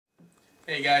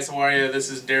Hey guys, how are you?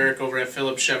 This is Derek over at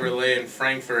Phillips Chevrolet in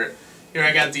Frankfurt. Here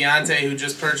I got Deontay, who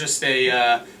just purchased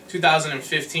a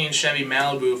 2015 Chevy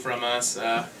Malibu from us.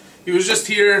 He was just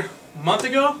here a month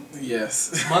ago?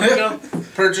 Yes. A month ago?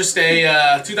 Purchased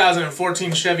a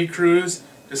 2014 Chevy Cruze.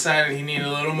 Decided he needed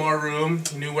a little more room.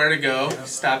 He knew where to go.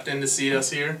 Stopped in to see us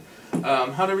here.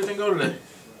 How'd everything go today?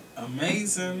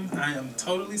 Amazing. I am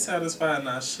totally satisfied, and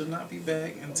I should not be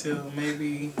back until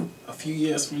maybe a few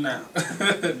years from now.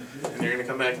 And you're gonna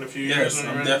come back in a few years? Yes,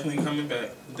 I'm definitely coming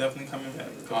back. Definitely coming back.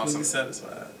 Completely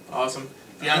satisfied. Awesome.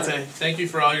 Deontay, thank you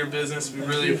for all your business. We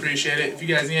really appreciate it. If you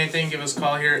guys need anything, give us a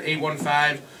call here,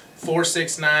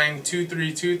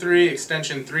 815-469-2323,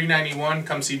 extension 391.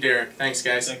 Come see Derek. Thanks,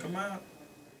 guys. Check him out.